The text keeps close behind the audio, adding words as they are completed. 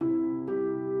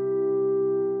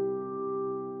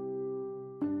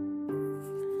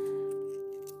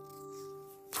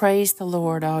Praise the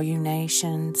Lord, all you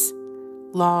nations.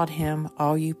 Laud him,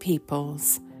 all you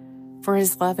peoples. For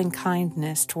his loving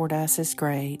kindness toward us is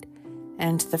great,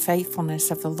 and the faithfulness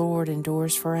of the Lord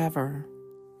endures forever.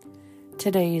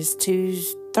 Today is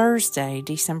Thursday,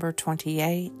 December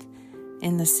 28th,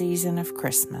 in the season of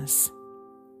Christmas.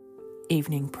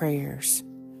 Evening prayers.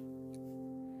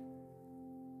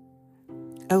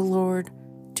 O Lord,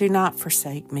 do not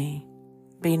forsake me.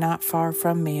 Be not far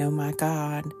from me, O my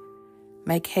God.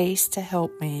 Make haste to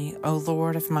help me, O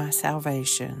Lord of my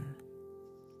salvation.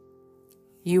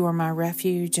 You are my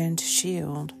refuge and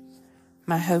shield.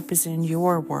 My hope is in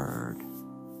your word.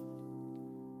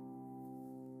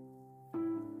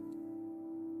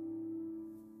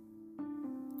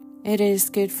 It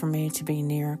is good for me to be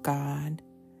near God.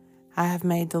 I have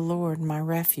made the Lord my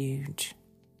refuge.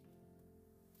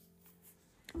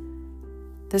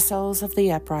 The souls of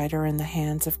the upright are in the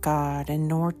hands of God, and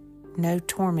no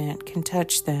torment can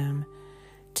touch them.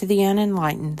 To the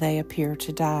unenlightened they appear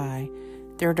to die.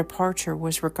 Their departure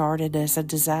was regarded as a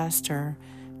disaster,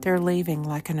 their leaving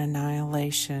like an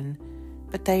annihilation.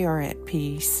 But they are at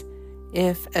peace.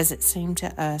 If, as it seemed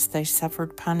to us, they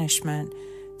suffered punishment,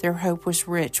 their hope was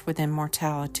rich with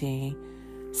immortality.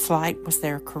 Slight was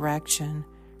their correction.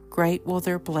 Great will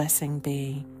their blessing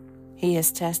be. He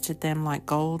has tested them like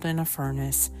gold in a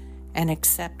furnace, and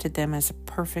accepted them as a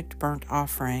perfect burnt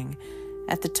offering.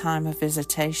 At the time of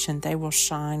visitation they will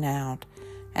shine out.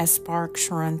 As sparks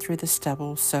run through the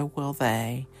stubble, so will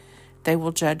they. They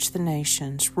will judge the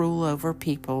nations, rule over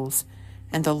peoples,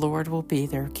 and the Lord will be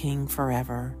their king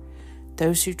forever.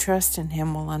 Those who trust in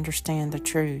him will understand the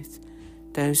truth.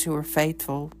 Those who are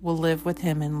faithful will live with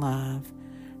him in love.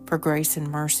 For grace and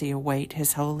mercy await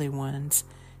his holy ones,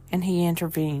 and he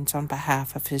intervenes on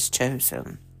behalf of his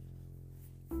chosen.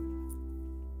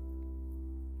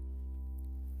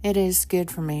 It is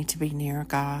good for me to be near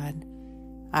God.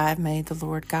 I have made the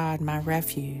Lord God my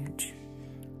refuge.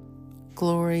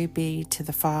 Glory be to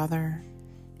the Father,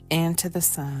 and to the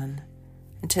Son,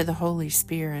 and to the Holy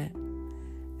Spirit,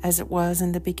 as it was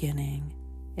in the beginning,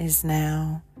 is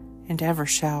now, and ever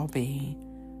shall be,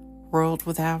 world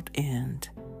without end.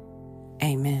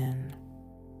 Amen.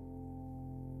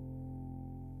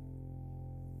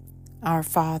 Our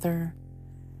Father,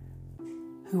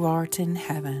 who art in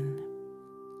heaven,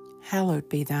 hallowed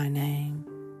be thy name.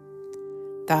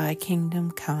 Thy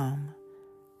kingdom come,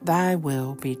 thy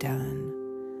will be done,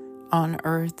 on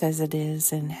earth as it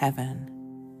is in heaven.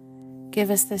 Give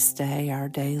us this day our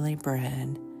daily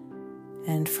bread,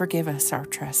 and forgive us our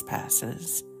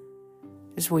trespasses,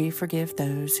 as we forgive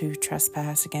those who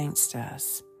trespass against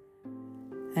us.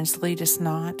 And lead us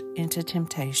not into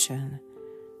temptation,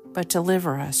 but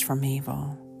deliver us from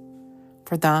evil.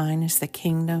 For thine is the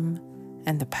kingdom,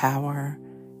 and the power,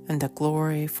 and the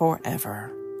glory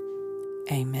forever.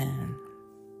 Amen.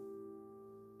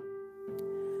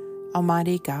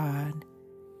 Almighty God,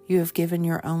 you have given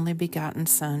your only begotten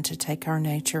Son to take our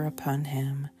nature upon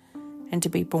him, and to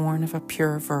be born of a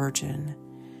pure virgin.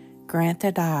 Grant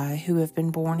that I, who have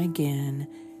been born again,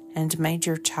 and made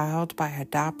your child by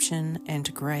adoption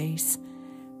and grace,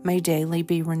 may daily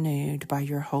be renewed by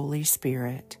your Holy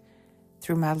Spirit,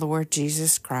 through my Lord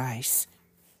Jesus Christ,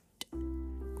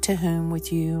 to whom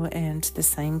with you and the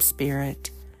same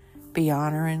Spirit be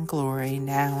honor and glory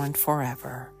now and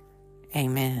forever.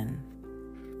 Amen.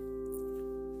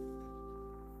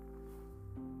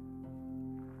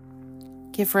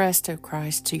 Give rest, O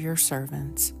Christ, to your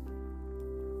servants,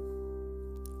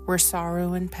 where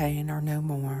sorrow and pain are no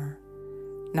more,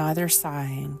 neither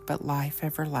sighing, but life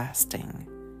everlasting.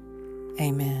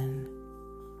 Amen.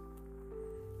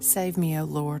 Save me, O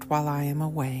Lord, while I am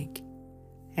awake,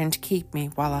 and keep me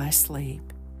while I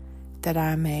sleep, that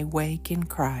I may wake in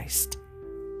Christ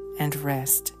and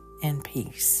rest in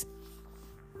peace.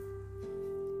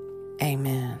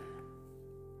 Amen.